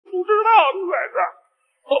道你在这儿，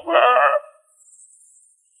宝贝儿，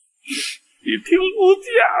你听不见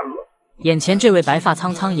了。眼前这位白发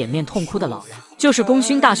苍苍、掩面痛哭的老人，就是功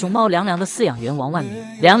勋大熊猫凉凉的饲养员王万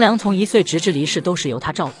明。凉凉从1岁直至离世都是由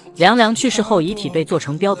他照顾。凉凉去世后，遗体被做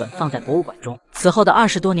成标本放在博物馆中。此后的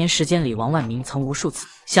20多年时间里，王万明曾无数次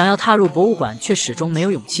想要踏入博物馆，却始终没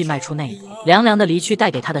有勇气迈出那一步。凉凉的离去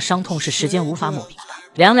带给他的伤痛是时间无法抹平的。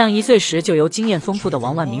凉凉1岁时就由经验丰富的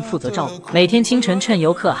王万明负责照顾，每天清晨趁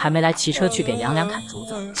游客还没来，骑车去给凉凉砍竹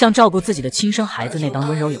子，像照顾自己的亲生孩子那般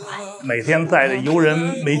温柔有爱。每天在游人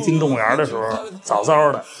没进动物园的时候，早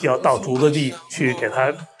早的要到竹子地去给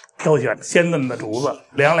他挑选鲜嫩的竹子，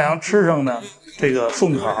凉凉吃上呢这个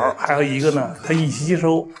顺口，还有一个呢他易吸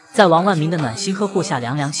收。在王万明的暖心呵护下，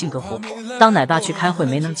凉凉性格活泼。当奶爸去开会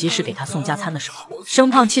没能及时给他送加餐的时候，生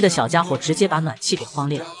胖气的小家伙直接把暖气给慌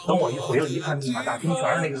裂了。等我一回来一看，满大厅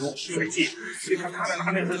全是那个水汽，一看他那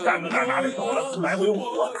拿那是站在那儿拿那手了，来回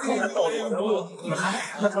我特别逗我，他乐，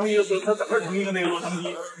他成一个他整个成一个那个落汤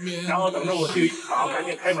鸡，然后等着我去好赶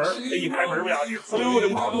紧开门，这一开门不要紧，呲溜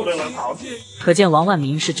就跑出来了，跑去。可见王万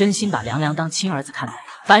明是真心把凉凉当亲儿子看待。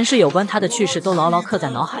凡是有关他的趣事都牢牢刻在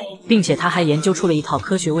脑海里，并且他还研究出了一套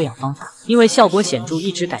科学喂养方法，因为效果显著，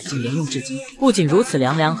一直改进沿用至今。不仅如此，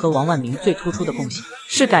凉凉和王万明最突出的贡献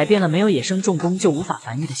是改变了没有野生重工就无法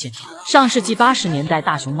繁育的现状。上世纪80年代，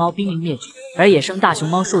大熊猫濒临灭绝，而野生大熊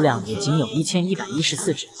猫数量也仅有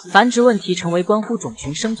1114只，繁殖问题成为关乎种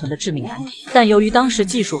群生存的致命难题。但由于当时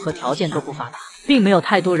技术和条件都不发达，并没有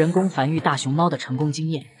太多人工繁育大熊猫的成功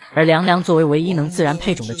经验。而凉凉作为唯一能自然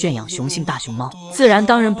配种的圈养雄性大熊猫，自然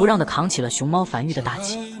当仁不让地扛起了熊猫繁育的大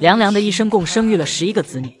旗。凉凉的一生共生育了11个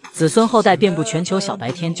子女，子孙后代遍布全球，小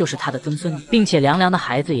白天就是他的曾孙女，并且凉凉的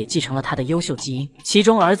孩子也继承了他的优秀基因，其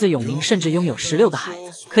中儿子永明甚至拥有16个孩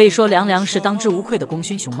子，可以说凉凉是当之无愧的功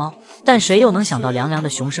勋熊猫。但谁又能想到凉凉的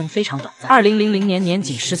熊生非常短暂，2000年年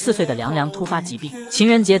仅14岁的凉凉突发疾病，情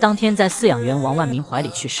人节当天在饲养员王万明怀里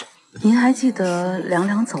去世。您还记得凉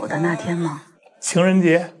凉走的那天吗？情人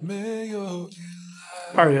节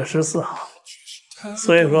2月14号，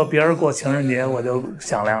所以说别人过情人节我就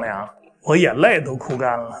想凉凉，我眼泪都哭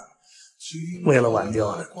干了，为了挽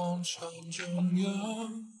救他。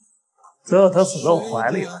最后他死在我怀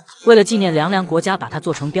里了。为了纪念凉凉，国家把它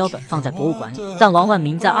做成标本放在博物馆里，但王万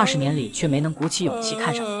明在20年里却没能鼓起勇气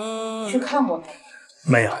看上它。去看过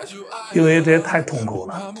没有，因为这太痛苦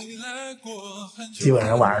了，基本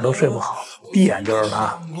上晚上都睡不好，闭眼就是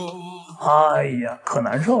它。哎呀，可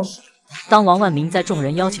难受了。当王万明在众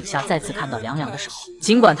人邀请下再次看到凉凉的时候，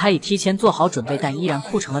尽管他已提前做好准备，但依然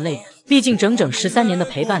哭成了泪人。毕竟整整13年的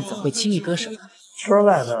陪伴，怎会轻易割舍呢？说实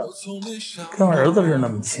在的，跟儿子是那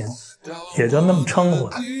么亲，也就那么称呼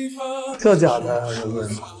他，就叫他儿子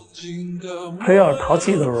嘛。他要是淘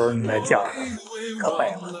气的时候，你再叫他，可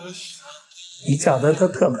美了。你叫他，他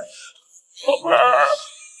特美。宝贝儿，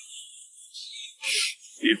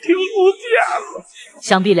你听不见了。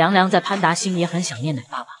想必凉凉在潘达星也很想念奶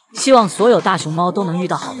爸吧。希望所有大熊猫都能遇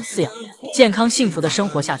到好的饲养员，健康幸福的生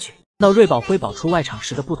活下去。到瑞宝、辉宝出外场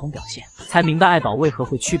时的不同表现，才明白爱宝为何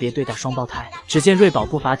会区别对待双胞胎。只见瑞宝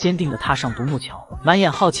步伐坚定地踏上独木桥，满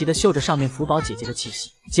眼好奇地嗅着上面福宝姐姐的气息。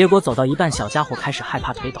结果走到一半，小家伙开始害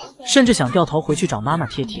怕腿抖，甚至想掉头回去找妈妈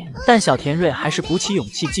贴贴。但小田瑞还是鼓起勇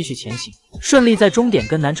气继续前行，顺利在终点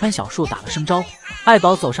跟南川小树打了声招呼。爱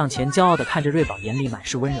宝走上前，骄傲地看着瑞宝，眼里满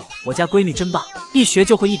是温柔。我家闺女真棒，一学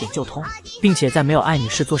就会，一点就通。并且在没有艾女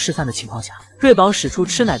士做示范的情况下，瑞宝使出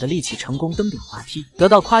吃奶的力气，成功登顶滑梯。得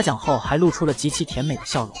到夸奖后，还露出了极其甜美的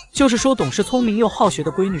笑容。就是说，懂事聪明又好学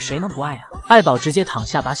的闺女，谁能不爱啊？爱宝直接躺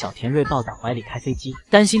下，把小田瑞抱在怀里开飞机，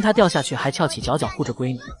担心他掉下去，还翘起脚护着闺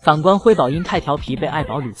女。反观辉宝因太调皮，被爱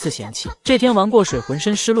宝屡次嫌弃。这天玩过水，浑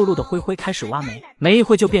身湿漉漉的灰灰开始挖煤，没一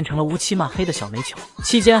会就变成了乌漆嘛黑的小煤球，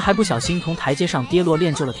期间还不小心从台阶上跌落，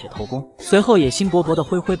练就了铁头功。随后野心勃勃的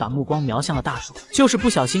灰灰把目光瞄向了大树，就是不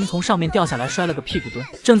小心从上面掉下来，摔了个屁股墩。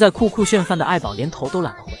正在酷酷炫饭的爱宝连头都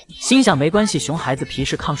懒得回，心想没关系，熊孩子皮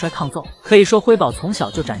是抗摔抗揍。可以说辉宝从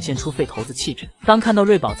小就展现出废头子气质。当看到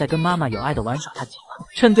瑞宝在跟妈妈有爱的玩耍，他急了，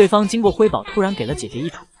趁对方经过，辉宝突然给了姐姐一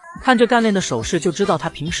杵。看着干练的手势就知道他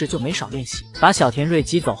平时就没少练习。把小田瑞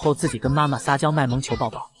挤走后，自己跟妈妈撒娇卖萌求抱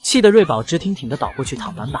抱，气得瑞宝直挺挺的倒过去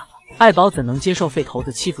躺板板了。爱宝怎能接受废头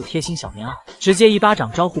子欺负贴心小棉袄，直接一巴掌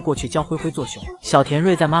招呼过去教灰灰做熊。小田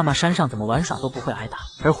瑞在妈妈山上怎么玩耍都不会挨打，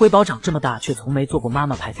而辉宝长这么大却从没坐过妈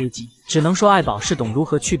妈排飞机，只能说爱宝是懂如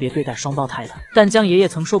何区别对待双胞胎的。但江爷爷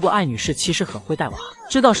曾说过，艾女士其实很会带娃，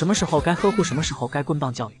知道什么时候该呵护，什么时候该棍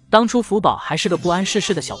棒教育。当初福宝还是个不谙世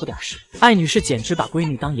事的小不点时，艾女士简直把闺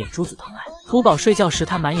女当眼珠子疼爱。福宝睡觉时，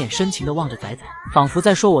她满眼深情地望着仔仔，仿佛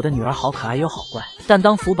在说我的女儿好可爱又好乖。但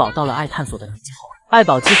当福宝到了爱探索的年纪后，爱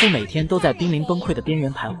宝几乎每天都在濒临崩溃的边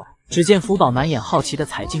缘徘徊。只见福宝满眼好奇地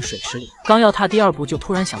踩进水池里，刚要踏第二步，就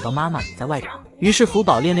突然想到妈妈你在外场，于是福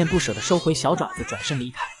宝恋恋不舍地收回小爪子，转身离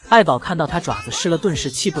开。爱宝看到他爪子湿了，顿时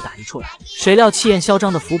气不打一处来。谁料气焰嚣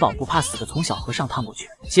张的福宝不怕死地从小河上趟过去，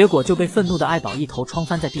结果就被愤怒的爱宝一头撞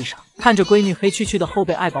翻在地上。看着闺女黑黢黢的后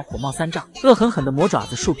背，爱宝火冒三丈，恶狠狠地磨爪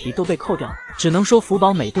子，树皮都被扣掉了。只能说福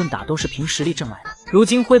宝每顿打都是凭实力挣来的。如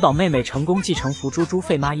今辉宝妹妹成功继承福猪猪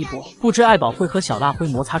费妈衣钵，不知爱宝会和小辣灰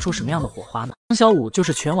摩擦出什么样的火花呢？王小五就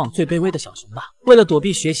是全网最卑微的小熊吧，为了躲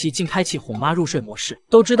避学习，竟开启哄妈入睡模式。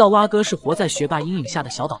都知道蛙哥是活在学霸阴影下的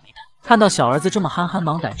小倒霉蛋，看到小儿子这么憨憨，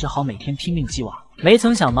盲仔只好每天拼命鸡娃。没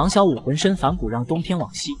曾想王小五浑身反骨，让东偏往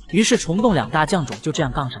西，于是虫洞两大将种就这样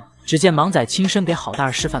杠上了。只见盲仔亲身给好大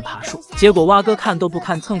儿示范爬树，结果蛙哥看都不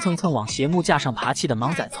看，蹭蹭蹭往斜木架上爬，气的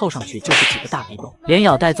盲仔凑上去就是几个大鼻洞，连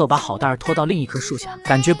咬带揍把好大儿拖到另一棵树下，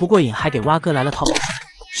感觉不过瘾，还给蛙哥来了套保帅。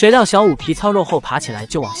谁料小五皮糙肉厚，爬起来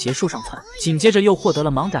就往斜树上窜，紧接着又获得了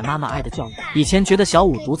盲仔妈妈爱的教育。以前觉得小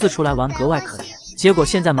五独自出来玩格外可怜，结果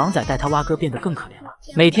现在盲仔带他蛙哥变得更可怜了。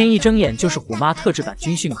每天一睁眼就是虎妈特制版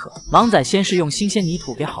军训课，盲仔先是用新鲜泥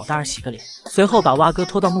土给好大儿洗个脸，随后把蛙哥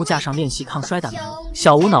拖到木架上练习抗摔打门路。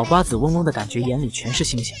小吴脑瓜子嗡嗡的感觉，眼里全是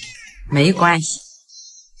新鲜。没关系，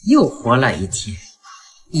又活了一天，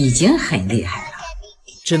已经很厉害了。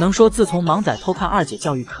只能说自从盲仔偷看二姐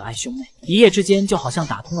教育可爱兄妹，一夜之间就好像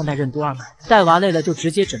打通了那任督二脉，带娃累了就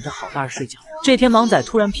直接枕着好大儿睡觉。这天盲仔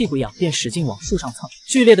突然屁股痒，便使劲往树上蹭，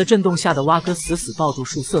剧烈的震动吓得蛙哥死死抱住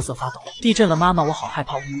树，瑟瑟发抖。地震了妈妈，我好害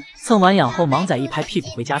怕。蹭完痒后，盲仔一拍屁股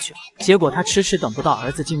回家去了。结果他迟迟等不到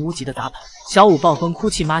儿子进屋，急得砸盆。小五暴风哭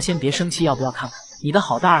泣，妈先别生气，要不要看看你的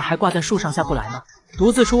好大儿还挂在树上下不来吗？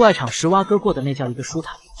独自出外场时，蛙哥过的那叫一个舒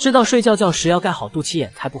坦，知道睡觉时要盖好肚脐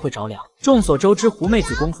眼才不会着凉。众所周知，狐妹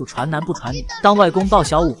子功夫传男不传女，当外公抱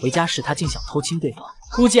小五回家时，他竟想偷亲对方，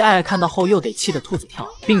估计爱爱看到后又得气得兔子跳。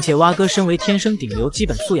并且蛙哥身为天生顶流，基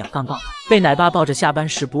本素养杠杠的，被奶爸抱着下班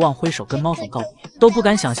时不忘挥手跟猫总告别，都不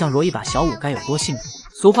敢想象若一把小五该有多幸福。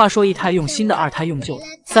俗话说，一胎用新的，二胎用旧的，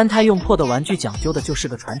三胎用破的玩具，讲究的就是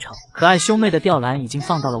个传承。可爱兄妹的吊篮已经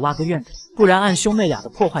放到了蛙哥院子，不然按兄妹俩的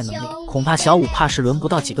破坏能力，恐怕小五怕是轮不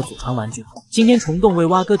到几个祖传玩具了。今天虫洞为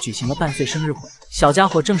蛙哥举行了半岁生日会，小家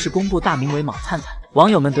伙正式公布大名为莽灿灿。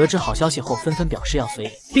网友们得知好消息后，纷纷表示要随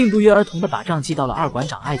礼，并不约而同的把账记到了二馆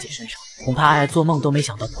长爱姐身上。恐怕爱爱做梦都没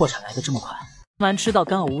想到破产来得这么快。萌兰吃到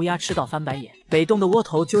干呕，乌鸦吃到翻白眼，北洞的窝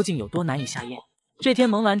头究竟有多难以下咽？这天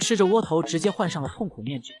萌兰吃着窝头，直接换上了痛苦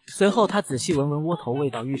面具。随后她仔细闻闻窝头，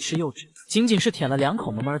味道愈吃又止，仅仅是舔了2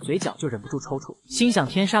口，萌萌嘴角就忍不住抽搐，心想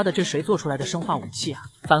天杀的，这谁做出来的生化武器啊？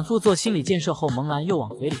反复做心理建设后，萌兰又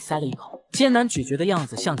往嘴里塞了一口，艰难咀嚼的样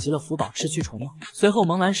子像极了福宝吃蛆虫了。随后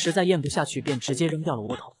萌兰实在咽不下去，便直接扔掉了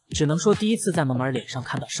窝头。只能说第一次在萌萌脸上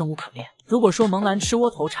看到生无可恋。如果说萌兰吃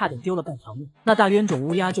窝头差点丢了半条命，那大冤种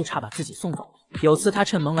乌鸦就差把自己送走了。有次他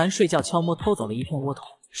趁萌兰睡觉悄摸偷走了一片窝头，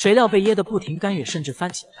谁料被噎得不停干哕，甚至翻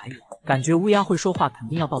起了白眼。感觉乌鸦会说话，肯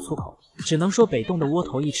定要爆粗口。只能说北洞的窝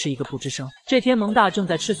头一吃一个不吱声。这天萌大正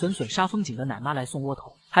在吃笋笋杀风景的奶妈来送窝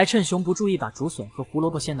头，还趁熊不注意把竹笋和胡萝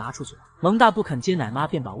卜先拿出去了。萌大不肯接奶妈，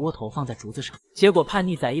便把窝头放在竹子上，结果叛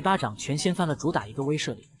逆仔一巴掌全掀翻了，主打一个威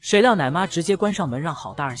慑力。谁料奶妈直接关上门，让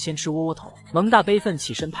好大人先吃窝头。萌大悲愤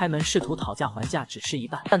起身拍门，试图讨价还价，只吃一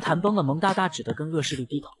半，但谈崩了，萌大大只得跟恶势力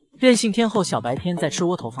低头。任性天后小白天在吃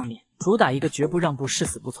窝头方面，主打一个绝不让步，誓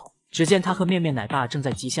死不从。只见他和面面奶爸正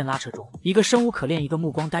在极限拉扯中，一个生无可恋，一个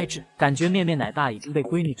目光呆滞，感觉面面奶爸已经被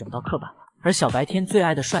闺女整到刻板了，而小白天最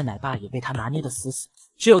爱的帅奶爸也被他拿捏得死死，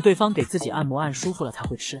只有对方给自己按摩按舒服了才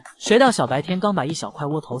会吃。谁料小白天刚把一小块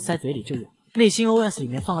窝头塞嘴里就有，内心 OS 里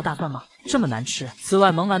面放了大蒜吗？这么难吃。此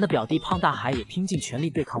外，萌兰的表弟胖大海也拼尽全力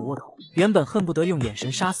对抗窝头，原本恨不得用眼神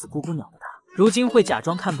杀死咕咕鸟的他，如今会假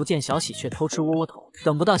装看不见小喜鹊偷吃窝头。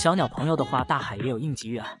等不到小鸟朋友的话，大海也有应急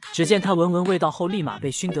预案。只见他闻闻味道后，立马被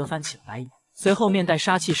熏得翻起了白眼，随后面带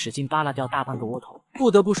杀气使劲扒拉掉大半个窝头。不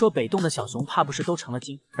得不说，北洞的小熊怕不是都成了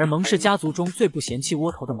精。而蒙氏家族中最不嫌弃窝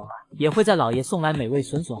头的萌兰，也会在老爷送来美味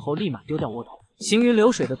笋笋后立马丢掉窝头，行云流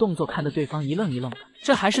水的动作看得对方一愣一愣的。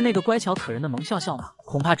这还是那个乖巧可人的萌笑笑吗？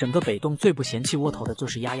恐怕整个北洞最不嫌弃窝头的就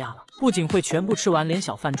是丫丫了，不仅会全部吃完，连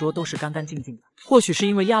小饭桌都是干干净净的。或许是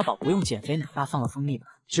因为鸭宝不用减肥奶爸放了蜂蜜吧，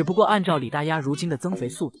只不过按照李大鸭如今的增肥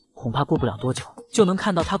速度，恐怕过不了多久就能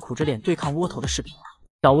看到他苦着脸对抗窝头的视频了。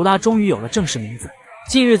小乌拉终于有了正式名字。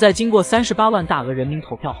近日在经过38万大额人民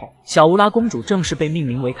投票后，小乌拉公主正式被命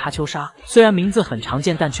名为喀秋莎。虽然名字很常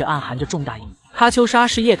见，但却暗含着重大意义。喀秋莎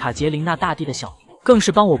是叶卡捷琳娜大帝的小名，更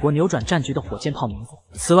是帮我国扭转战局的火箭炮名字。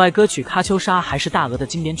此外，歌曲喀秋莎还是大俄的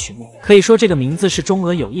经典曲目，可以说这个名字是中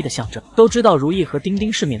俄友谊的象征。都知道如意和丁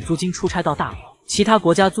丁是免租金出差到大俄，其他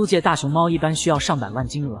国家租借大熊猫一般需要上百万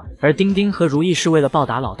金额，而丁丁和如意是为了报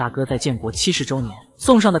答老大哥在建国70周年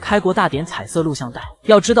送上的开国大典彩色录像带。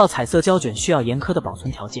要知道，彩色胶卷需要严苛的保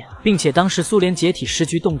存条件，并且当时苏联解体时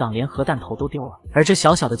局动荡，连核弹头都丢了，而这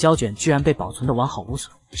小小的胶卷居然被保存得完好无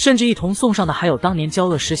损，甚至一同送上的还有当年交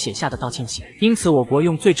恶时写下的道歉信。因此，我国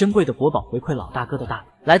用最珍贵的国宝回馈老大哥的大鹅。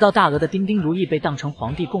来到大鹅的丁丁如意被当成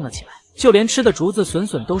皇帝供了起来，就连吃的竹子笋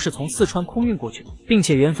笋都是从四川空运过去的，并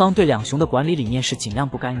且元方对两熊的管理理念是尽量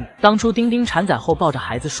不干预。当初丁丁产崽后抱着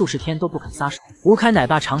孩子数十天都不肯撒手，吴开奶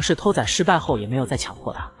爸尝试偷崽失败后也没有再强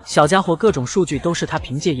迫他。小家伙各种数据都是他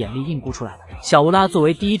凭借眼力硬估出来的。小乌拉作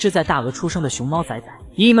为第一只在大鹅出生的熊猫崽崽，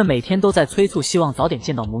姨姨们每天都在催促，希望早点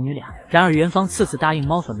见到母女俩。然而元方次次答应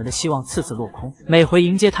猫粉们的希望次次落空，每回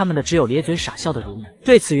迎接他们的只有咧嘴傻笑的如们。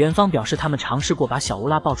对此，元方表示他们尝试过把小乌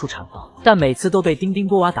拉抱出产房，但每次都被丁丁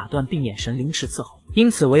波娃打断并眼神凌迟伺候，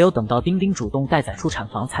因此唯有等到丁丁主动带崽出产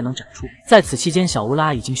房才能展出。在此期间，小乌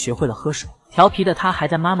拉已经学会了喝水，调皮的他还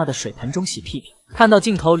在妈妈的水盆中洗屁屁。看到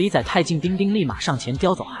镜头离崽太近，丁丁立马上前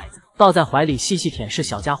叼走孩子，抱在怀里细细舔舐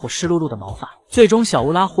小家伙湿漉漉的毛发。最终，小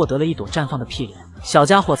乌拉获得了一朵绽放的屁脸。小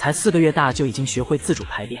家伙才4个月大就已经学会自主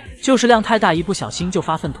排便，就是量太大，一不小心就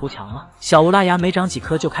发愤图强了。小乌拉牙没长几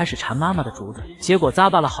颗就开始馋妈妈的竹子，结果咂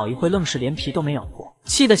巴了好一会，愣是连皮都没咬破，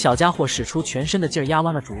气得小家伙使出全身的劲儿压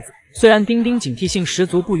弯了竹子。虽然丁丁警惕性十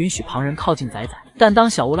足，不允许旁人靠近崽崽，但当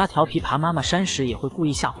小乌拉调皮爬妈妈山时，也会故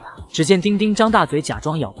意吓唬他。只见丁丁张大嘴假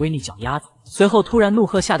装咬闺女脚丫子，随后突然怒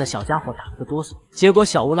喝，吓得小家伙打了个哆嗦。结果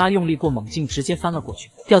小乌拉用力过猛劲，直接翻了过去，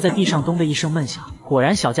掉在地上咚的一声闷响。果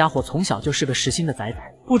然小家伙从小就是个实心的崽崽，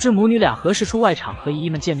不知母女俩何时出外场和姨姨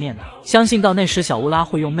们见面呢？相信到那时小乌拉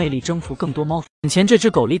会用魅力征服更多猫粉。眼前这只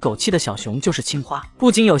狗里狗气的小熊就是青花，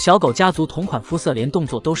不仅有小狗家族同款肤色，连动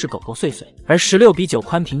作都是狗狗碎碎，而16:9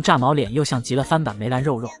宽屏炸毛脸又像极了翻版梅兰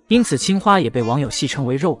肉肉，因此青花也被网友戏称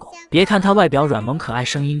为肉狗。别看它外表软萌可爱，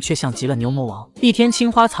声音却像极了牛魔王。一天，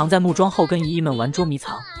青花藏在木桩后跟姨姨们玩捉迷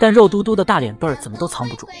藏，但肉嘟嘟的大脸背儿怎么都藏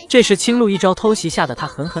不住。这时青鹿一招偷袭，吓得他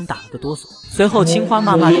狠狠打了个哆嗦。随后青花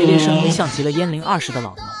骂骂咧咧，声音像极了烟龄20的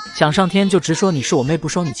老牛，想上天就直说你是我妹，不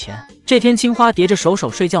收你钱。这天青花叠着手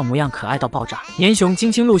睡觉，模样可爱到爆炸。年熊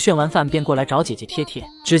金青鹿炫完饭便过来找姐姐贴贴，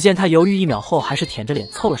只见她犹豫1秒后还是舔着脸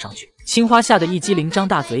凑了上去。青花吓得一激灵，张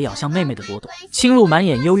大嘴咬向妹妹的朵朵。青鹿满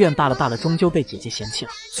眼幽怨，罢了，终究被姐姐嫌弃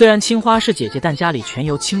了。虽然青花是姐姐，但家里全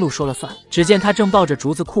由青鹿说了算。只见她正抱着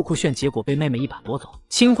竹子酷炫，结果被妹妹一把夺走。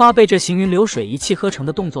青花被这行云流水、一气呵成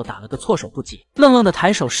的动作打了个措手不及，愣愣的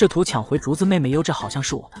抬手试图抢回竹子，妹妹悠着好像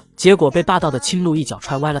是我的，结果被霸道的青鹿一脚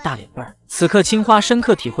踹歪了大脸背儿。此刻青花深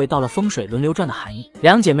刻体会到了风水轮流转的含义。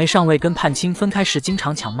两姐妹尚未跟盼青分开时，经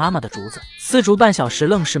常抢妈妈的竹子，丝竹半小时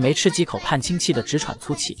愣是没吃几口，盼青气得直喘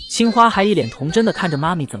粗气。青花还一脸童真的看着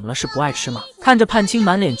妈咪，怎么了，是不爱吃吗？看着盼青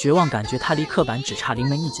满脸绝望，感觉他离刻板只差临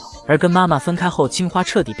门一脚。而跟妈妈分开后，青花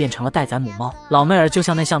彻底变成了待宰母猫，老妹儿就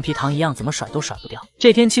像那橡皮糖一样，怎么甩都甩不掉。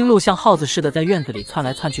这天青鹿像耗子似的在院子里窜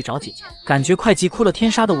来窜去找姐姐，感觉快急哭了。天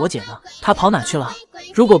杀的，我姐呢？她跑哪去了？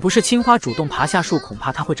如果不是青花主动爬下树，恐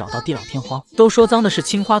怕她会找到地老天荒。都说脏的是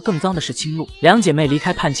青花，更脏的是青鹿。两姐妹离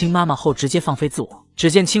开盼青妈妈后，直接放飞自我。只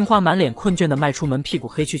见青花满脸困倦的迈出门，屁股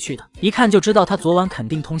黑黢黢的，一看就知道她昨晚肯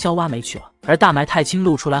定通宵挖煤去了。而大埋汰青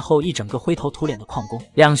露出来后，一整个灰头土脸的矿工，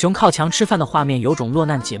两熊靠墙吃饭的画面有种落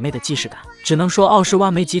难姐妹的既视感。只能说奥氏挖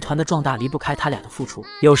煤集团的壮大离不开他俩的付出。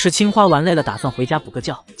有时青花玩累了，打算回家补个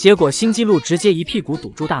觉，结果新纪录直接一屁股堵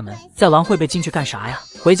住大门，再玩会被进去干啥呀？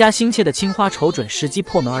回家心切的青花瞅准时机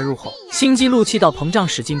破门而入后，新纪录气到膨胀，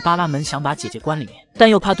使劲扒拉门想把姐姐关里面，但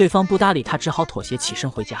又怕对方不搭理他，只好妥协起身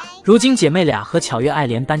回家。如今姐妹俩和巧月爱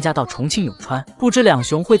莲搬家到重庆永川，不知两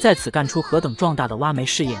熊会在此干出何等壮大的挖煤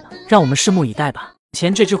事业呢？让我们拭目以待吧。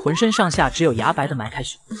前这只浑身上下只有牙白的埋汰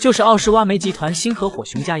熊，就是奥氏挖煤集团新合伙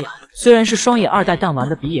熊家养。虽然是双野二代，但玩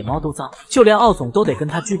的比野猫都脏，就连奥总都得跟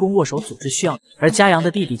他鞠躬握手，组织需要。而家阳的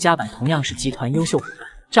弟弟家柏同样是集团优秀伙伴。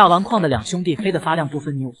炸完矿的两兄弟黑得发亮，不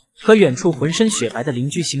分你我，和远处浑身雪白的邻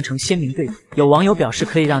居形成鲜明对比。有网友表示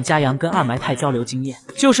可以让家阳跟二埋汰交流经验，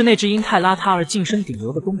就是那只因太邋遢而晋升顶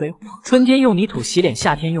流的东北虎。春天用泥土洗脸，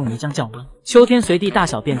夏天用泥浆降温，秋天随地大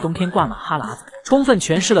小便，冬天灌满哈喇子，充分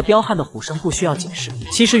诠释了彪悍的虎生不需要解释。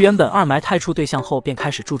其实原本二埋汰处对象后便开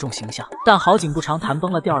始注重形象，但好景不长，谈崩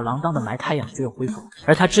了吊儿郎当的埋汰养就又恢复了。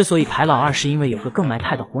而他之所以排老二，是因为有个更埋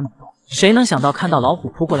汰的虎脑洞。谁能想到看到老虎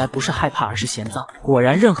扑过来不是害怕，而是嫌脏。果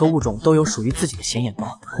然任何物种都有属于自己的显眼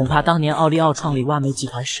包。恐怕当年奥利奥创立挖煤集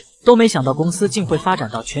团时，都没想到公司竟会发展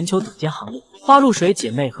到全球顶尖行业。花露水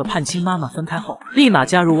姐妹和盼青妈妈分开后，立马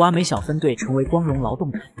加入挖煤小分队，成为光荣劳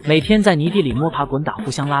动者，每天在泥地里摸爬滚打，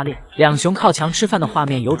互相拉练。两熊靠墙吃饭的画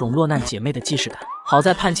面有种落难姐妹的既视感。好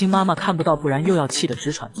在盼青妈妈看不到，不然又要气得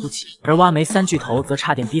直喘粗气。而挖煤三巨头则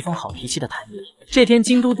差点逼疯好脾气的谭姨。这天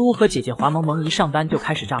金嘟嘟和姐姐华萌萌一上班就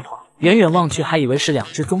开始炸矿，远远望去还以为是2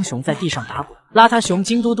只棕熊在地上打滚。邋遢熊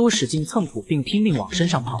金嘟嘟使劲蹭土，并拼命往身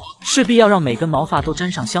上刨，势必要让每根毛发都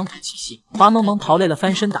沾上乡土气息。滑蒙蒙刨累了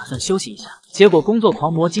翻身，打算休息一下，结果工作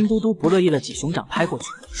狂魔金嘟嘟不乐意了，几熊掌拍过去，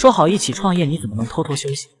说好一起创业，你怎么能偷偷休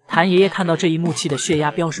息？谭爷爷看到这一幕，气得血压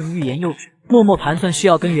飙升，欲言又止，默默盘算需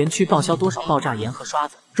要跟园区报销多少爆炸盐和刷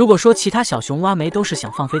子。如果说其他小熊挖煤都是想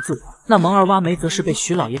放飞自我，那萌儿挖煤则是被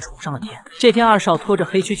徐老爷宠上了天。这天，二少拖着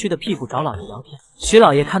黑黢黢的屁股找老爷聊天，徐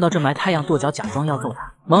老爷看到正埋太阳跺脚，假装要揍他。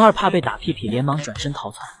萌儿怕被打屁屁，连忙转身逃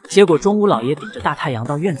窜。结果中午，老爷顶着大太阳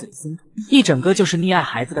到院子里松土，一整个就是溺爱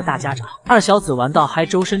孩子的大家长。二小子玩到嗨，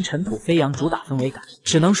周身尘土飞扬，主打氛围感。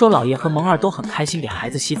只能说老爷和萌儿都很开心，给孩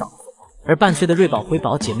子洗澡。而伴随的瑞宝、辉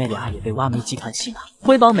宝姐妹俩也被挖煤集团洗脑。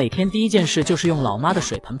辉宝每天第一件事就是用老妈的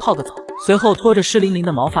水盆泡个澡，随后拖着湿淋淋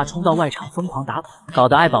的毛发冲到外场疯狂打滚，搞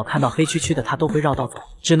得爱宝看到黑黢黢的他都会绕道走，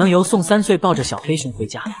只能由宋3岁抱着小黑熊回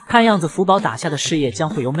家。看样子福宝打下的事业将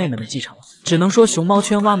会由妹妹们继承了。只能说熊猫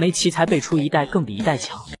圈挖煤奇才辈出，一代更比一代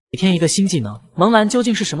强，每天一个新技能。萌兰究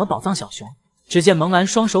竟是什么宝藏小熊？只见萌兰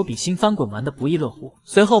双手比心翻滚玩得不亦乐乎，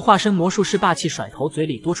随后化身魔术师霸气甩头，嘴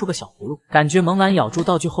里多出个小葫芦，感觉萌兰咬住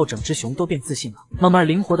道具后，整只熊都变自信了，慢慢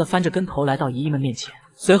灵活地翻着跟头来到姨姨们面前。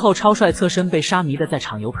随后超帅侧身被沙弥的在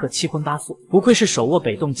场游客七荤八素，不愧是手握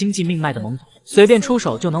北洞经济命脉的萌总，随便出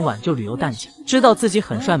手就能挽救旅游淡季，知道自己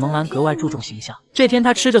很帅。萌兰格外注重形象。这天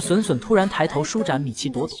他吃着笋笋，突然抬头舒展米奇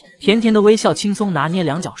朵朵，甜甜的微笑轻松拿捏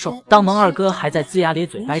两脚兽。当萌二哥还在龇牙咧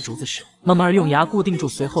嘴掰竹子时，萌儿用牙固定住，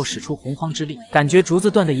随后使出洪荒之力，感觉竹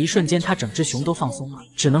子断的一瞬间，他整只熊都放松了。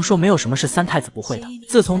只能说没有什么是三太子不会的。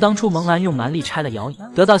自从当初萌兰用蛮力拆了摇椅，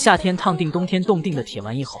得到夏天烫定冬天冻定的铁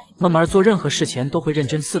丸以后，萌儿做任何事前都会认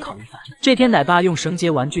真思考一番。这天奶爸用绳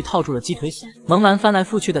结玩具套住了鸡腿笋，萌兰翻来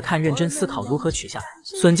覆去的看，认真思考如何取下来。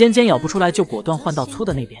笋尖尖咬不出来，就果断换到粗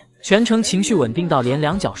的那边，全程情绪稳定到连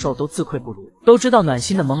两脚兽都自愧不如。都知道暖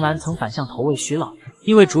心的萌兰曾反向投喂徐老爷，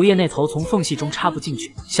因为竹叶那头从缝隙中插不进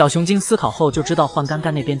去，小熊精思考后就知道换干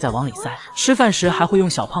干那边再往里塞。吃饭时还会用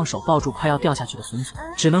小胖手抱住快要掉下去的笋笋。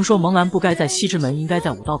只能说萌兰不该在西直门，应该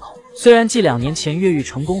在五道口。虽然继2年前越狱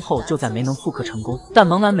成功后就再没能复刻成功，但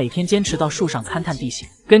萌兰每天坚持到树上勘探地形，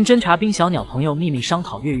跟侦察兵小鸟朋友秘密商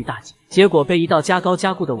讨越狱大计，结果被一道加高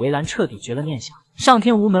加固的围栏彻底绝了念想。上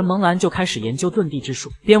天无门，萌兰就开始研究遁地之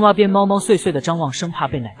术，边挖边毛毛碎碎的张望，生怕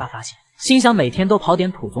被奶爸发现。心想每天都跑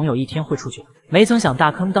点土，总有一天会出去的。没曾想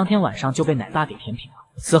大坑当天晚上就被奶爸给填平了。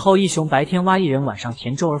此后一熊白天挖一人，晚上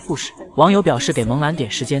填周而复始。网友表示给萌兰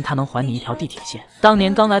点时间，他能还你一条地铁线。当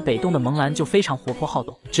年刚来北洞的萌兰就非常活泼好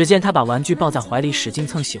动，只见他把玩具抱在怀里使劲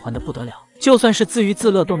蹭，喜欢的不得了，就算是自娱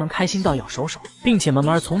自乐都能开心到咬手手。并且萌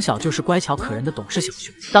儿从小就是乖巧可人的懂事小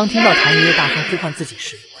熊，当听到谭爷爷大声呼唤自己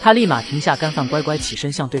时，他立马停下干饭，乖乖起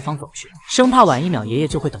身向对方走去，生怕晚1秒爷爷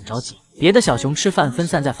就会等着急。别的小熊吃饭分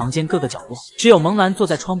散在房间各个角落，只有萌兰坐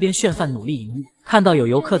在窗边炫饭努力引路。看到有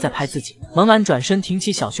游客在拍自己，萌兰转身挺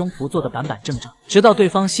起小胸脯坐得板板正正，直到对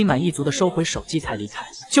方心满意足地收回手机才离开。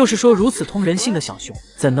就是说如此通人性的小熊，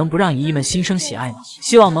怎能不让姨姨们心生喜爱呢？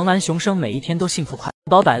希望萌兰熊生每一天都幸福快乐。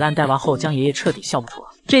宝摆烂带娃后，江爷爷彻底笑不出了。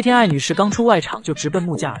这天艾女士刚出外场就直奔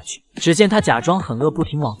木架而去，只见她假装很饿，不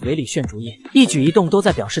停往嘴里炫竹叶，一举一动都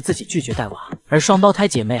在表示自己拒绝带娃。而双胞胎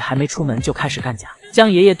姐妹还没出门就开始干架，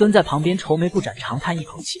江爷爷蹲在旁边愁眉不展，长叹一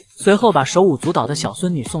口气，随后把手舞足蹈的小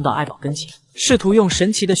孙女送到爱宝跟前，试图用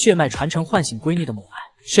神奇的血脉传承唤醒闺女的母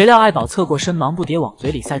爱。谁料爱宝侧过身，忙不迭往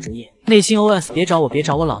嘴里塞竹叶，内心 OS 别找我别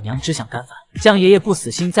找我，老娘只想干饭。江爷爷不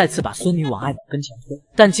死心，再次把孙女往爱宝跟前推，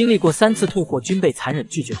但经历过3次退货均被残忍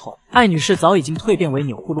拒绝后，艾女士早已经蜕变为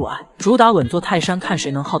钮祜禄爱，主打稳坐泰山，看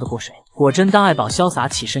谁能耗得过谁。果真当爱宝潇洒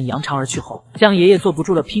起身扬长而去后，江爷爷坐不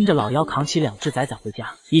住了，拼着老腰扛起2只崽崽回家。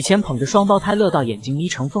以前捧着双胞胎乐到眼睛眯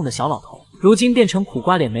成缝的小老头，如今变成苦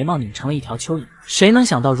瓜脸，眉毛拧成了一条蚯蚓。谁能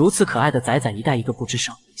想到如此可爱的崽崽一代一个不吱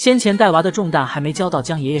声。先前带娃的重担还没交到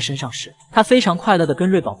江爷爷身上时，他非常快乐地跟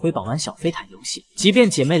瑞宝、辉宝玩小飞毯游戏，即便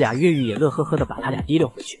姐妹俩越狱也乐呵呵地把他俩提溜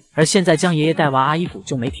回去。而现在江爷爷带娃，阿依古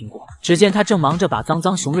就没停过。只见他正忙着把脏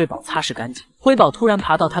脏熊瑞宝擦拭干净，辉宝突然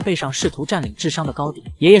爬到他背上，试图占领智商的高地，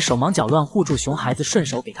爷爷手忙脚乱护住熊孩子，顺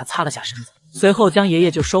手给他擦了下身子。随后江爷爷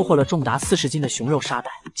就收获了重达40斤的熊肉沙袋，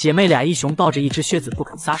姐妹俩一熊抱着一只靴子不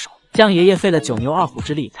肯撒手，江爷爷费了9牛2虎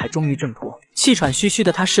之力才终于挣脱。气喘吁吁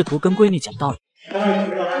的他试图跟闺女讲道理，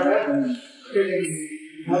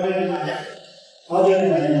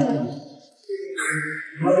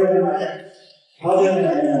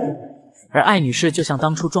而艾女士就像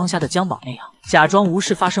当初装瞎的江宝那样，假装无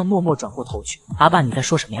事发生，默默转过头去。阿爸你在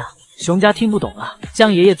说什么呀？熊家听不懂了，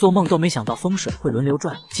江爷爷做梦都没想到风水会轮流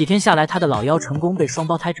转。几天下来，他的老幺成功被双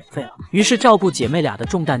胞胎整废了，于是照顾姐妹俩的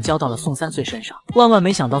重担交到了宋3岁身上。万万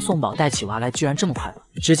没想到，宋宝带起娃来居然这么快乐。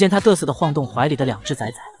只见他嘚瑟地晃动怀里的2只崽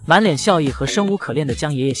崽，满脸笑意和生无可恋的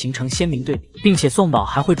江爷爷形成鲜明对比，并且宋宝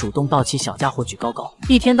还会主动抱起小家伙举高高，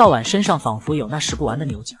一天到晚身上仿佛有那使不完的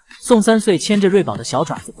牛劲。宋3岁牵着瑞宝的小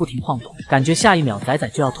爪子不停晃动，感觉下一秒崽崽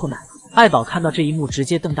就要吐奶了。爱宝看到这一幕，直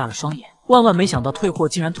接瞪大了双眼，万万没想到退货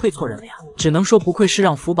竟然退错人了呀！只能说不愧是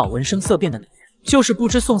让福宝闻声色变的女人，就是不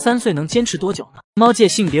知宋3岁能坚持多久呢。猫界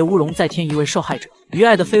性别乌龙再添一位受害者，于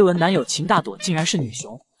爱的绯闻男友秦大朵竟然是女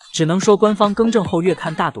熊。只能说官方更正后，越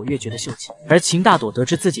看大朵越觉得秀气，而秦大朵得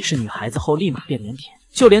知自己是女孩子后，立马变腼腆，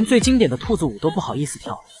就连最经典的兔子舞都不好意思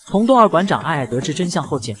跳了。从东二馆长爱爱得知真相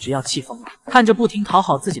后，简直要气疯了，看着不停讨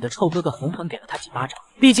好自己的臭哥哥，狠狠给了他几巴掌。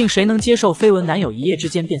毕竟谁能接受绯闻男友一夜之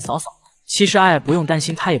间变嫂嫂？其实爱爱不用担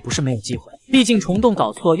心，他也不是没有机会，毕竟虫洞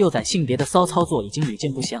搞错幼崽性别的骚操作已经屡见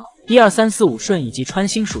不鲜了。1、2、3、4、5顺以及川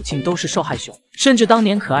星属庆都是受害熊，甚至当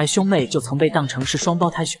年可爱兄妹就曾被当成是双胞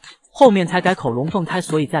胎熊，后面才改口龙凤胎，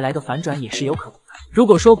所以再来个反转也是有可能的。如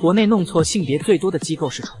果说国内弄错性别最多的机构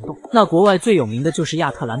是虫洞，那国外最有名的就是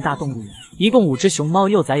亚特兰大动物园，一共5只熊猫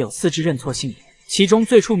幼崽，有4只认错性别，其中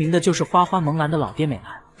最出名的就是花花萌蓝的老爹美兰。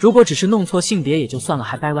如果只是弄错性别也就算了，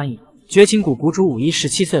还掰弯一绝情谷谷主5一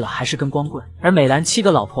17岁了还是根光棍，而美兰7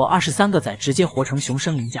个老婆23个崽直接活成熊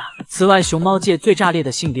生赢家。此外，熊猫界最炸裂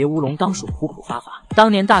的性别乌龙当属普普发发。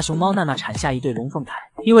当年大熊猫娜娜产下一对龙凤胎，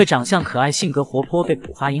因为长相可爱性格活泼被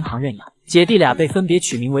浦发银行认养，姐弟俩被分别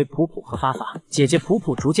取名为普普和发发。姐姐普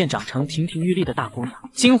普逐渐长成亭亭玉立的大姑娘，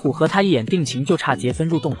金虎和她一眼定情，就差结婚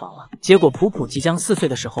入洞房了。结果普普即将4岁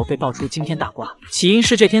的时候被爆出惊天大瓜，起因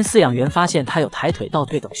是这天饲养员发现她有抬腿倒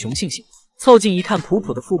退等雄性性凑近一看，普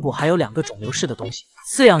普的腹部还有2个肿瘤似的东西。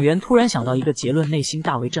饲养员突然想到一个结论，内心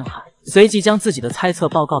大为震撼，随即将自己的猜测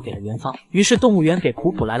报告给了园方。于是动物园给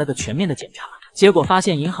普普来了个全面的检查，结果发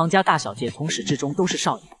现银行家大小姐从始至终都是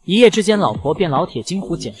少爷。一夜之间，老婆变老铁，金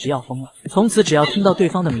虎简直要疯了，从此只要听到对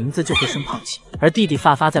方的名字就会生胖气。而弟弟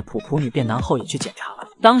发发在普普女变男后也去检查了，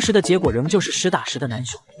当时的结果仍旧是实打实的男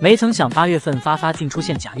熊。没曾想8月份发发竟出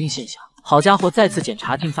现假孕现象。好家伙，再次检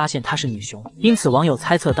查厅发现她是女熊，因此网友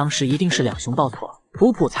猜测当时一定是2熊抱错了，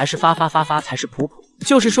普普才是发发，发发才是普普。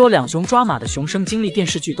就是说2熊抓马的熊生经历电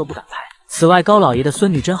视剧都不敢拍。此外，高老爷的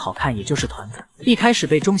孙女真好看，也就是团子，一开始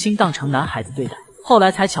被中心当成男孩子对待，后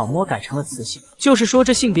来才巧摸改成了雌性。就是说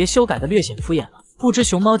这性别修改的略显敷衍了。不知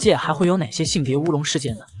熊猫界还会有哪些性别乌龙事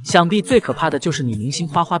件呢？想必最可怕的就是女明星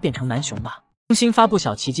花花变成男熊吧。中心发布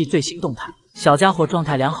小奇迹最新动态，小家伙状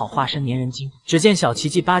态良好，化身粘人精。只见小奇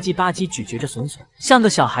迹吧唧吧唧咀嚼着笋笋，像个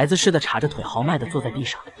小孩子似的叉着腿豪迈地坐在地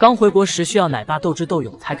上。刚回国时需要奶爸斗智斗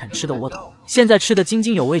勇才肯吃的窝头，现在吃得津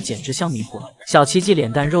津有味，简直香迷糊了。小奇迹脸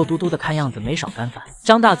蛋肉嘟嘟的，看样子没少干饭，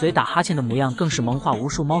张大嘴打哈欠的模样更是萌化无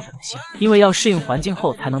数猫粉的心。因为要适应环境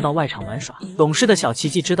后才能到外场玩耍，懂事的小奇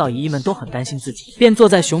迹知道姨姨们都很担心自己，便坐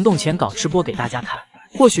在熊洞前搞吃播给大家看。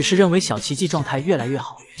或许是认为小奇迹状态越来越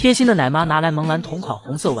好，贴心的奶妈拿来萌蓝同款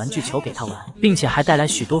红色玩具球给他玩，并且还带来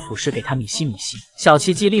许多辅食给他米吸米吸。小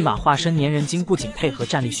奇迹立马化身粘人精，不仅配合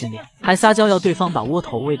站立训练，还撒娇要对方把窝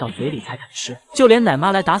头喂到嘴里才肯吃，就连奶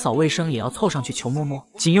妈来打扫卫生也要凑上去求摸摸。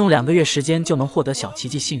仅用2个月时间就能获得小奇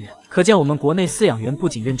迹信任，可见我们国内饲养员不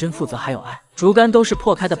仅认真负责，还有爱。竹竿都是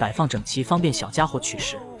破开的，摆放整齐，方便小家伙取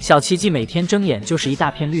食。小奇迹每天睁眼就是一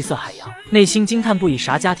大片绿色海洋，内心惊叹不已，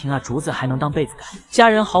啥家庭啊，竹子还能当被子盖。家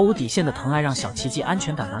人毫无底线的疼爱让小奇迹安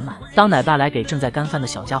全感满满。当奶爸来给正在干饭的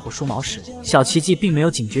小家伙梳毛时，小奇迹并没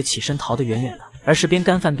有警觉起身逃得远远的，而是边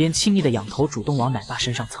干饭边亲昵的仰头主动往奶爸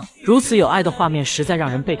身上蹭。如此有爱的画面实在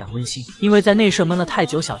让人倍感温馨。因为在内舍闷了太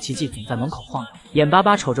久，小奇迹总在门口晃悠，眼巴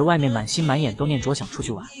巴瞅着外面，满心满眼都念着想出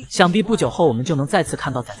去玩。想必不久后我们就能再次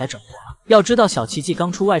看到仔仔整活了。要知道小奇迹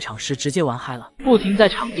刚出外场时直接玩嗨了，不停在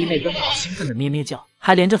场地内奔跑，兴奋的咩咩叫，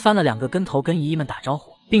还连着翻了2个跟头跟姨姨们打招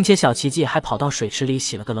呼，并且小奇迹还跑到水池里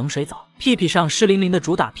洗了个冷水澡，屁屁上湿淋淋的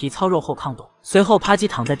主打皮糙肉厚抗冻，随后啪叽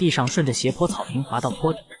躺在地上，顺着斜坡草坪滑到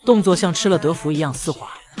坡底，动作像吃了德芙一样丝滑。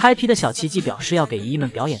嗨皮的小奇迹表示要给姨姨们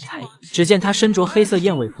表演才艺，只见他身着黑色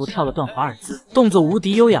燕尾服跳了段华尔兹，动作无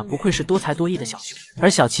敌优雅，不愧是多才多艺的小熊。而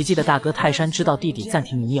小奇迹的大哥泰山知道弟弟暂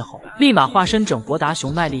停营业后，立马化身整活达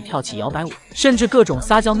熊，卖力跳起摇摆舞，甚至各种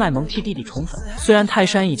撒娇卖萌替弟弟宠粉。虽然泰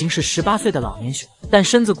山已经是18岁的老年熊，但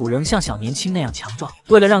身子骨仍像小年轻那样强壮。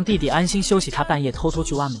为了让弟弟安心休息，他半夜偷偷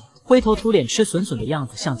去挖煤，灰头土脸吃笋笋的样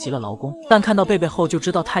子像极了劳工。但看到贝贝后就知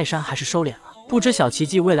道泰山还是收敛了。不知小奇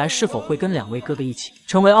迹未来是否会跟2位哥哥一起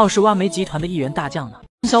成为奥氏挖煤集团的一员大将呢？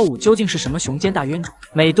小五究竟是什么熊奸大冤种，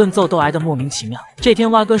每顿揍都挨得莫名其妙。这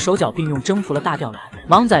天蛙哥手脚并用征服了大吊篮，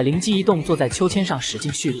王仔灵机一动，坐在秋千上使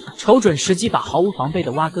劲蓄力，瞅准时机把毫无防备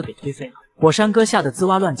的蛙哥给推飞了。火山哥吓得吱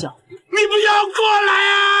哇乱叫，你不要过来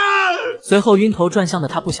啊！随后晕头转向的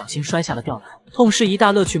他不小心摔下了吊篮，痛失一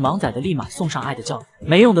大乐趣。王仔的立马送上爱的教育，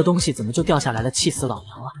没用的东西怎么就掉下来了，气死老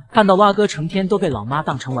娘了。看到蛙哥成天都被老妈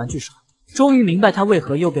当成玩具耍，终于明白他为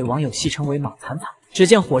何又被网友戏称为莽惨惨。只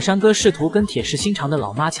见火山哥试图跟铁石心肠的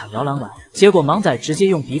老妈抢摇篮玩，结果莽仔直接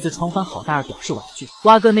用鼻子窗翻好大儿表示婉拒。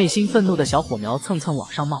蛙哥内心愤怒的小火苗蹭蹭往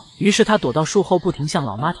上冒，于是他躲到树后不停向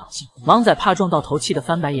老妈挑衅。莽仔怕撞到头，气得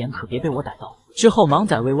翻白眼，可别被我逮到。之后莽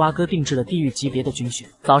仔为蛙哥定制了地狱级别的军训，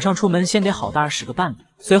早上出门先得好大儿使个半礼，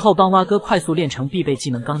随后帮蛙哥快速练成必备技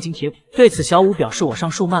能钢筋铁骨。对此小五表示，我上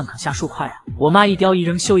树慢可下树快啊，我妈一雕一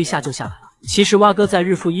扔咻一下就下来了。其实蛙哥在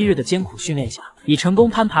日复一日的艰苦训练下，已成功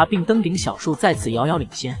攀爬并登顶小树，在此遥遥领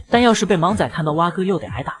先。但要是被莽仔看到蛙哥，又得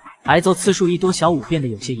挨打，挨揍次数一多，小五变得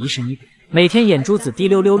有些疑神疑鬼，每天眼珠子滴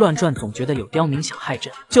溜溜乱转，总觉得有刁民想害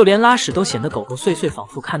朕，就连拉屎都显得狗狗碎碎，仿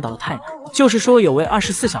佛看到了太难。就是说有位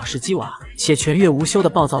24小时鸡娃且全月无休的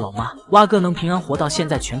暴躁老妈，蛙哥能平安活到现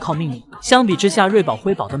在全靠命令。相比之下，瑞宝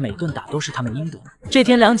辉宝的每顿打都是他们应得。这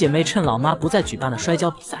天两姐妹趁老妈不在举办了摔跤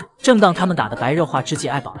比赛，正当他们打得白热化之际，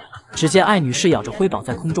爱宝来了。只见艾女士咬着辉宝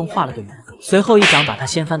在空中画了个圆，随后一掌把他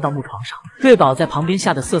掀翻到木床上。瑞宝在旁边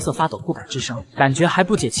吓得瑟瑟发抖，不敢吱声，感觉还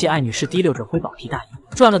不解气。艾女士提溜着辉宝提大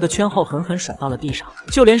衣，转了个圈后狠狠甩到了地上，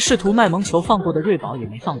就连试图卖萌求放过的瑞宝也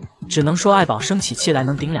没放过。只能说爱宝生起气来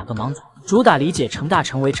能顶2个莽仔，主打理解成大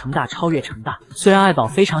成为成大，超越成大。虽然爱宝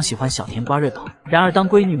非常喜欢小甜瓜瑞宝，然而当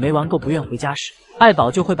闺女没玩够不愿回家时，爱宝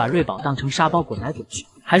就会把瑞宝当成沙包滚来滚去，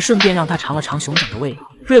还顺便让他尝了尝熊掌的味道。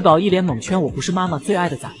瑞宝一脸懵圈，我不是妈妈最爱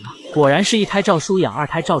的崽吗？果然是一胎照书养，2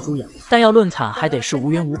胎照猪养。但要论惨，还得是无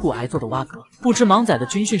缘无故挨揍的蛙哥。不知莽仔的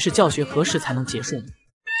军训式教学何时才能结束呢？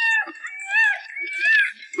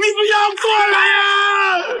你不要过来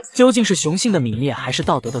啊！究竟是雄性的泯灭，还是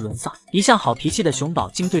道德的沦丧？一向好脾气的熊宝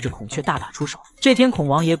竟对着孔雀大打出手。这天孔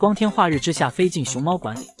王爷光天化日之下飞进熊猫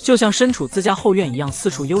馆里，就像身处自家后院一样四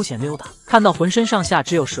处悠闲溜达。看到浑身上下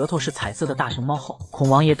只有舌头是彩色的大熊猫后，孔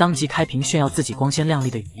王爷当即开屏炫耀自己光鲜亮丽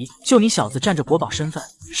的羽翼。就你小子占着国宝身份，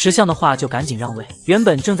识相的话就赶紧让位。原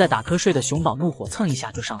本正在打瞌睡的熊宝怒火蹭一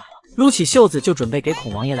下就上来了，撸起袖子就准备给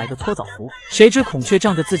孔王爷来个搓澡服，谁知孔雀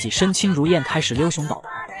仗着自己身轻如燕，开始溜熊宝玩，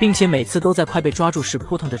并且每次都在快被抓住时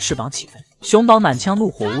扑腾着翅膀起飞。熊宝满腔怒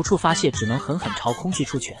火无处发泄，只能狠狠朝空气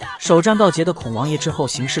出拳。首战告捷的孔王爷之后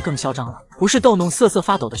行事更嚣张了，不是逗弄瑟瑟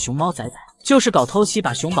发抖的熊猫仔仔，就是搞偷袭，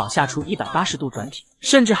把熊宝吓出180度转体，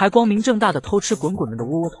甚至还光明正大的偷吃滚滚的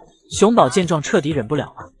窝窝头。熊宝见状彻底忍不了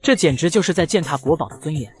了，这简直就是在践踏国宝的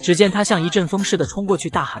尊严。只见他像一阵风似的冲过去，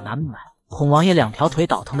大喊拿命来！孔王爷2条腿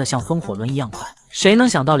倒腾的像风火轮一样快，谁能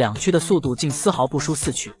想到2驱的速度竟丝毫不输4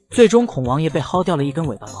驱。最终孔王爷被薅掉了一根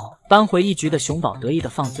尾巴毛，扳回一局的熊宝得意的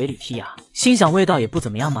放嘴里剔牙，心想味道也不怎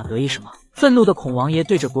么样嘛，得意什么？愤怒的孔王爷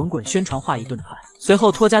对着滚滚宣传画一顿传，随后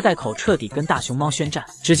拖家带口彻底跟大熊猫宣战。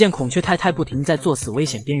只见孔雀太太不停在作死危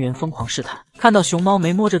险边缘疯狂试探，看到熊猫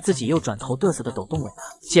没摸着自己又转头嘚瑟的抖动尾巴，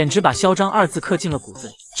简直把嚣张2字刻进了骨子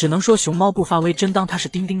里。只能说熊猫不发威，真当它是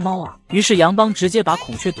丁丁猫啊！于是杨帮直接把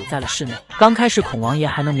孔雀堵在了室内。刚开始孔王爷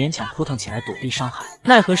还能勉强扑腾起来躲避伤害，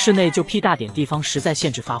奈何室内就屁大点地方实在限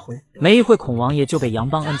制发挥。没一会孔王爷就被杨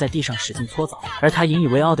帮摁在地上使劲搓澡，而他引以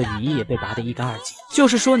为傲的羽翼也被拔得一干二净。就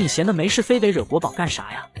是说你闲的没事非得惹国宝干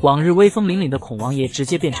啥呀？往日威风凛凛的孔王爷直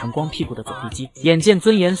接变成光屁股的走地鸡，眼见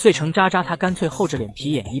尊严碎成渣渣，他干脆厚着脸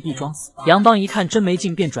皮演一臂装死。杨帮一看真没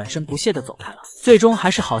劲，便转身不屑地走开了。最终还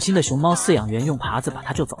是好心的熊猫饲养员用耙子把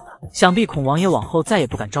他救走了。想必孔王爷往后再也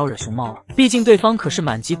不敢招惹熊猫了，毕竟对方可是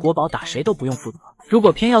满级国宝，打谁都不用负责。如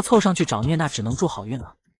果偏要凑上去找虐，那只能祝好运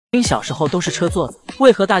了。因小时候都是车座子，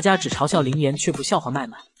为何大家只嘲笑灵颜却不笑话麦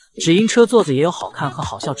麦？只因车座子也有好看和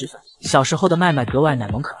好笑之分。小时候的麦麦格外奶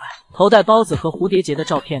萌可爱，头戴包子和蝴蝶结的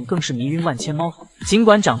照片更是迷晕万千猫粉。尽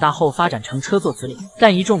管长大后发展成车座子脸，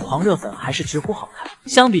但一众狂热粉还是直呼好看。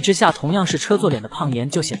相比之下，同样是车座脸的胖颜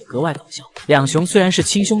就显得格外搞笑。两熊虽然是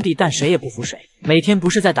亲兄弟，但谁也不服谁，每天不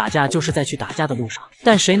是在打架就是在去打架的路上。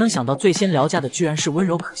但谁能想到最先聊架的居然是温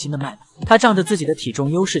柔可心的麦麦。他仗着自己的体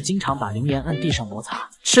重优势，经常把灵颜摁地上摩擦。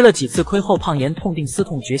吃了几次亏后，胖颜痛定思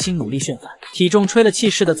痛，决心努力炫反，体重吹了气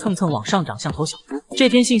似的蹭蹭往上涨，像头小猪。这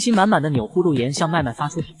天信心满满的钮祜禄颜向麦麦发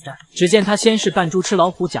出挑战，只见他先是扮猪吃老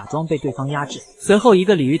虎，假装被对方压制，随后一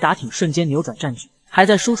个鲤鱼打挺，瞬间扭转战局。还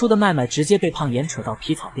在输出的麦麦直接被胖颜扯到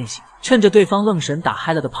皮草变形，趁着对方愣神打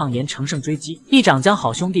嗨了的胖颜乘胜追击，一掌将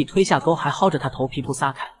好兄弟推下沟，还薅着他头皮不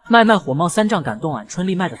撒开。麦麦火冒三丈，敢动俺春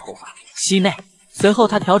丽麦的头发，西内随后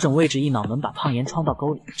他调整位置，一脑门把胖岩撞到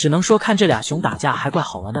沟里。只能说看这俩熊打架还怪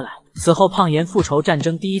好玩的来。此后胖岩复仇战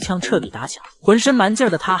争第一枪彻底打响，浑身蛮劲儿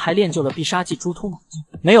的他还练就了必杀技猪突猛进，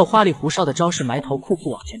没有花里胡哨的招式，埋头酷酷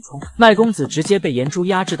往前冲。麦公子直接被岩猪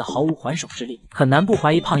压制的毫无还手之力，很难不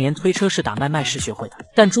怀疑胖岩推车是打麦时学会的。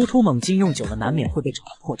但猪突猛进用久了难免会被找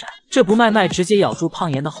到破绽，这不麦直接咬住胖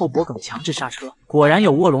岩的后脖梗强制刹车，果然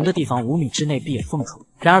有卧龙的地方5米之内必有凤雏。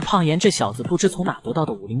然而胖岩这小子不知从哪得到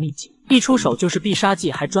的武林秘籍，一出手就是必杀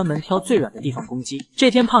技，还专门挑最软的地方攻击。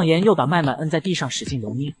这天胖岩又把麦摁在地上使劲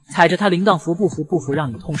揉捏，踩着他铃铛服不服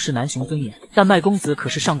让你痛失南雄尊严。但麦公子可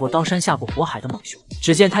是上过刀山下过火海的猛熊，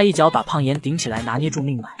只见他一脚把胖岩顶起来，拿捏住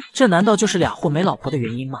命脉。这难道就是俩货没老婆的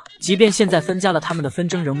原因吗？即便现在分家了，他们的纷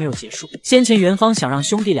争仍没有结束。先前元芳想让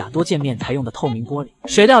兄弟俩多见面才用的透明玻璃，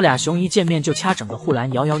谁料俩熊一见面就掐整个护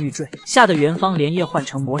栏摇摇欲坠，吓得元芳连夜换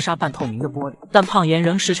成磨砂半透明的玻璃。但胖岩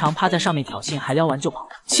仍时常趴在上面挑衅，还撩完就跑，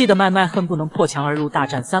气得麦恨不能破墙而入，大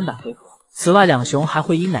战300回合。此外，两熊还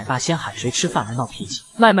会因奶爸先喊谁吃饭而闹脾气。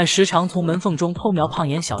麦时常从门缝中偷瞄胖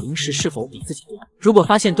岩小零食是否比自己多，如果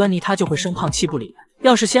发现端倪，他就会生胖气不理人。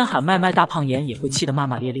要是先喊麦大胖岩也会气得骂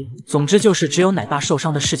咧咧。总之就是只有奶爸受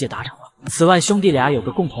伤的世界打场了。此外，兄弟俩有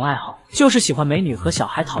个共同爱好，就是喜欢美女和小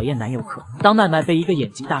孩，讨厌男游客。当麦被一个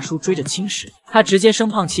眼镜大叔追着亲时，他直接生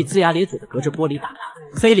胖气，龇牙咧嘴的隔着玻璃打他：“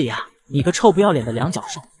非礼啊，你个臭不要脸的两脚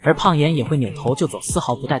兽！”而胖岩也会扭头就走，丝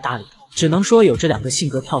毫不带搭理。只能说有这两个性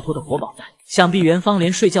格跳脱的活宝在，想必元芳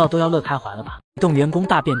连睡觉都要乐开怀了吧。动员工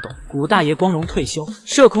大变动，古大爷光荣退休，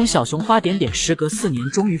社恐小熊花点点时隔4年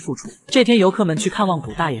终于复出。这天游客们去看望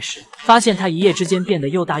古大爷时，发现他一夜之间变得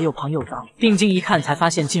又大又胖又脏，定睛一看才发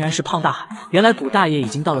现竟然是胖大海。原来古大爷已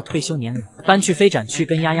经到了退休年龄，搬去飞展区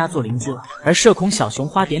跟丫丫做邻居了。而社恐小熊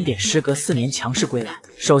花点点时隔4年强势归来，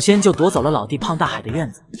首先就夺走了老弟胖大海的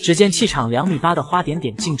院子。只见气场2米8的花点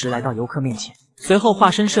点径直来到游客面前，随后化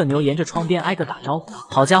身社牛，沿着窗边挨个打招呼。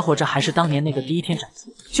好家伙，这还是当年那个第一天展出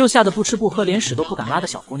就吓得不吃不喝连屎都不敢拉的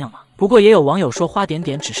小姑娘吗？不过也有网友说花点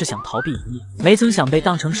点只是想逃避营业，没曾想被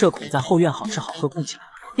当成社恐在后院好吃好喝供起来。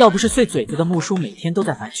要不是碎嘴子的木叔每天都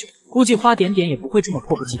在反熊，估计花点点也不会这么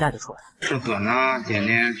迫不及待的出来。是喝呢，点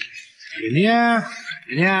点，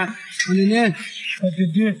哎呀，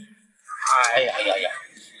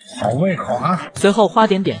好胃口啊！随后花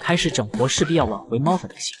点点开始整活，势必要挽回猫粉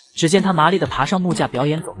的心。只见他麻利的爬上木架表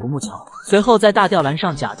演走独木桥，随后在大吊篮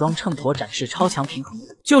上假装秤砣展示超强平衡力。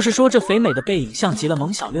就是说这肥美的背影像极了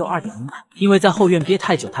萌小六 2.0 版。因为在后院憋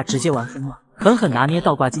太久，他直接玩疯了，狠狠拿捏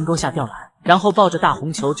倒挂金钩下吊篮，然后抱着大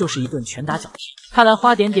红球就是一顿拳打脚踢。看来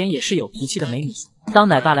花点点也是有脾气的美女熊。当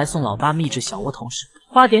奶爸来送老爸秘制小窝头时，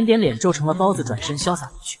花点点脸皱成了包子，转身潇洒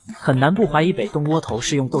离去。很难不怀疑北洞窝头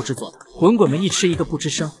是用豆制作的，滚滚们一吃一个不吱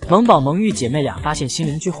声。萌宝萌玉姐妹俩发现新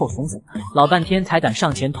邻居后怂怂的，老半天才敢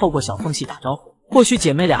上前透过小缝隙打招呼。或许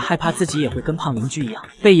姐妹俩害怕自己也会跟胖邻居一样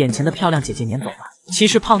被眼前的漂亮姐姐撵走吧。其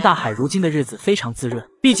实胖大海如今的日子非常滋润，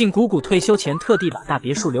毕竟谷退休前特地把大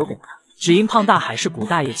别墅留给他，只因胖大海是古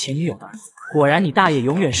大爷前女友的儿子。果然你大爷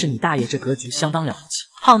永远是你大爷，这格局相当了不起。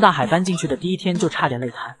胖大海搬进去的第一天就差点累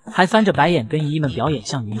瘫，还翻着白眼跟姨姨们表演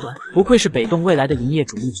像云端，不愧是北洞未来的营业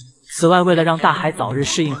主力军。此外，为了让大海早日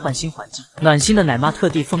适应换新环境，暖心的奶妈特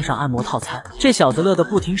地奉上按摩套餐，这小子乐得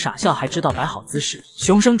不停傻笑，还知道摆好姿势。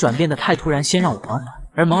熊声转变得太突然，先让我缓缓。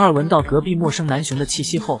而萌儿闻到隔壁陌生男熊的气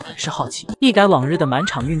息后很是好奇，一改往日的满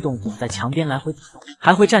场运动，躲在墙边来回走动，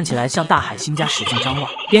还会站起来向大海新家使劲张望，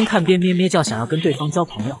边看边咩咩叫，想要跟对方交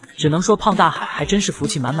朋友。只能说胖大海还真是福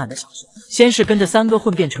气满满的小熊，先是跟着3哥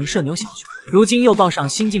混变成社牛小熊，如今又抱上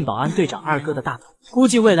新晋保安队长2哥的大腿，估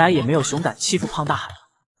计未来也没有熊敢欺负胖大海了。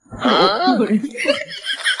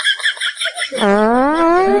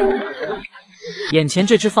眼前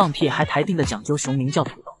这只放屁还抬腚的讲究熊名叫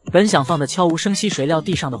土豆，本想放的悄无声息，谁料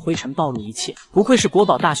地上的灰尘暴露一切，不愧是国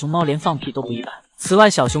宝大熊猫，连放屁都不一般。此外，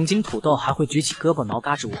小熊精土豆还会举起胳膊挠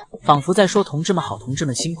嘎吱窝，仿佛在说同志们好，同志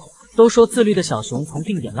们辛苦。都说自律的小熊从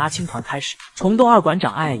定点拉青团开始，虫洞2馆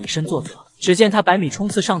长爱以身作则。只见他100米冲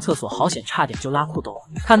刺上厕所，好险差点就拉裤兜了。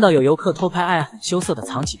看到有游客偷拍，爱很羞涩的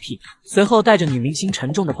藏起屁股，随后带着女明星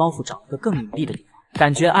沉重的包袱找个更隐蔽的地方。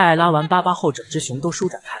感觉爱拉完粑粑后，整只熊都舒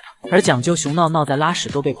展开了。而讲究熊闹在拉屎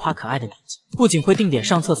都被夸可爱的年纪，不仅会定点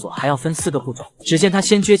上厕所，还要分4个步骤。只见他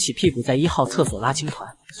先撅起屁股，在1号厕所拉青团，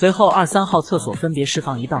随后2、3号厕所分别释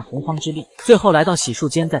放一半洪荒之力，最后来到洗漱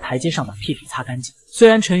间，在台阶上把屁屁擦干净。虽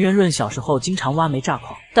然陈圆润小时候经常挖煤炸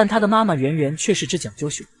矿，但他的妈妈圆圆却是只讲究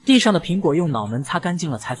熊，地上的苹果用脑门擦干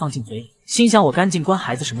净了才放进嘴里。心想我干净关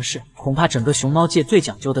孩子什么事？恐怕整个熊猫界最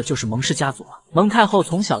讲究的就是蒙氏家族了。蒙太后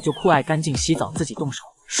从小就酷爱干净洗澡，自己动手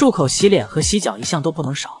漱口洗脸和洗脚一项都不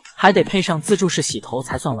能少。还得配上自助式洗头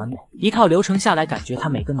才算完美。一套流程下来，感觉他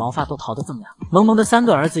每根毛发都逃得锃亮。萌萌的3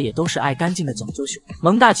个儿子也都是爱干净的讲究熊。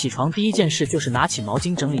萌大起床第一件事就是拿起毛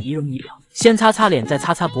巾整理仪容仪表，先擦擦脸，再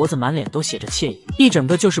擦擦脖子，满脸都写着惬意，一整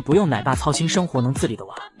个就是不用奶爸操心生活能自理的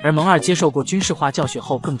娃。而萌二接受过军事化教学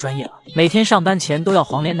后更专业了，每天上班前都要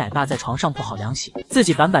黄连奶爸在床上铺好凉席，自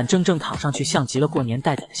己板板正正躺上去，像极了过年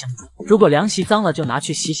待宰的香猪。如果凉席脏了，就拿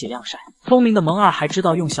去洗洗晾晒。聪明的萌二还知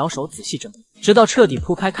道用小手仔细整理，直到彻底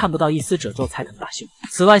铺开看不到一丝褶皱才肯罢休。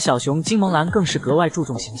此外，小熊金萌兰更是格外注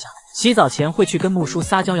重形象，洗澡前会去跟木叔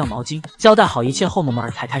撒娇要毛巾，交代好一切后，萌萌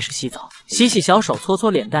儿才开始洗澡。洗洗小手，搓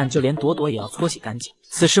搓脸蛋，就连朵朵也要搓洗干净。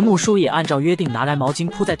此时木叔也按照约定拿来毛巾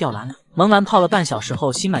铺在吊篮里。萌兰泡了半小时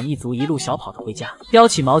后，心满意足，一路小跑着回家，叼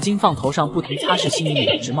起毛巾放头上，不停擦拭，心里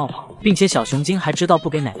面直冒泡。并且小熊精还知道不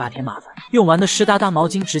给奶爸添麻烦，用完的湿哒哒毛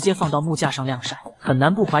巾直接放到木架上晾晒，很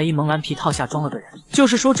难不怀疑萌兰皮套下装了个人。就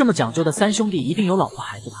是说，这么讲究的3兄弟一定有老婆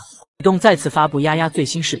孩子吧？北洞再次发布丫丫最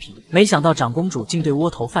新视频，没想到长公主竟对窝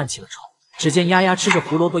头犯起了仇。只见丫丫吃着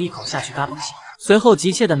胡萝卜一口下去嘎嘣响，随后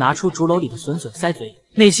急切地拿出竹篓里的笋笋塞嘴里，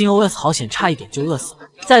内心 OS 好险，差一点就饿死了。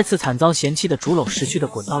再次惨遭嫌弃的竹篓识趣地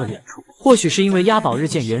滚到了远处。或许是因为鸭宝日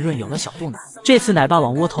渐圆润，有了小肚腩，这次奶爸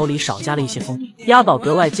往窝头里少加了一些蜂蜜，鸭宝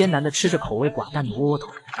格外艰难地吃着口味寡淡的窝头。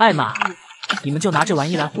艾玛，你们就拿这玩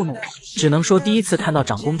意来糊弄我？只能说第一次看到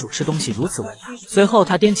长公主吃东西如此伟大。随后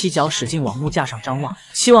她踮起脚使劲往木架上张望，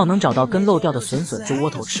希望能找到根漏掉的笋笋就窝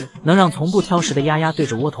头吃，能让从不挑食的丫丫对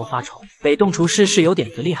着窝头发愁。北洞厨师是有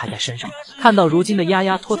点子厉害在身上，看到如今的丫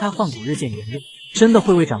丫脱胎换骨，日渐圆润，真的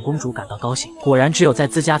会为长公主感到高兴。果然只有在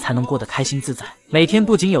自家才能过得开心自在，每天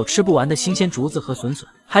不仅有吃不完的新鲜竹子和笋笋，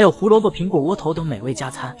还有胡萝卜、苹果、窝头等美味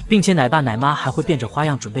加餐，并且奶爸奶妈还会变着花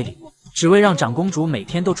样准备礼物，只为让长公主每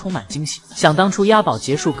天都充满惊喜。想当初鸭宝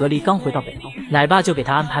结束隔离刚回到北洞，奶爸就给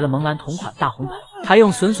他安排了萌兰同款大红盆，还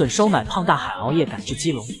用笋笋收买胖大海熬夜赶至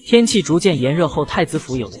基隆。天气逐渐炎热后，太子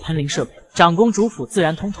府有了喷淋设备，长公主府自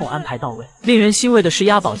然通通安排到位。令人欣慰的是，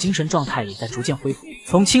鸭宝精神状态也在逐渐恢复，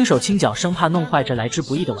从轻手轻脚生怕弄坏这来之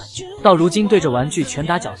不易的玩具，到如今对着玩具拳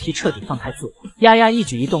打脚踢，彻底放开自我。丫丫一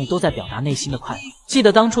举一动都在表达内心的快乐。记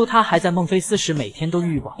得当初她还在孟菲斯时，每天都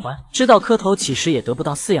郁郁寡欢，知道磕头起时也得不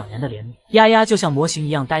到饲养员的怜悯，丫丫就像模型一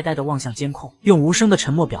样呆呆地望向监控，用无声的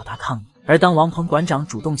沉默表达抗议。而当王鹏馆长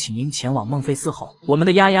主动请缨前往孟菲斯后，我们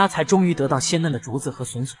的丫丫才终于得到鲜嫩的竹子和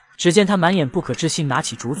笋笋。只见他满眼不可置信，拿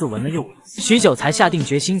起竹子闻了又闻，许久才下定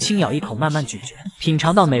决心轻咬一口，慢慢咀嚼，品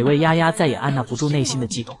尝到美味。丫丫再也按捺不住内心的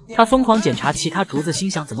激动，他疯狂检查其他竹子，心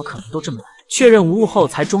想怎么可能都这么烂。确认无误后，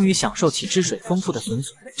才终于享受起汁水丰富的笋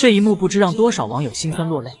笋。这一幕不知让多少网友心酸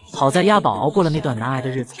落泪。好在鸭宝熬过了那段难挨的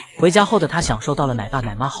日子，回家后的他享受到了奶爸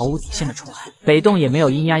奶妈毫无底线的宠爱。北洞也没有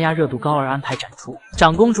因丫丫热度高而安排展出，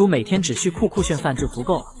长公主每天只需酷酷炫饭就足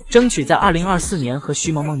够了，争取在2024年和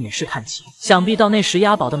徐萌萌女士看齐。想必到那时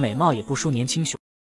鸭宝的美貌也不输年轻熊。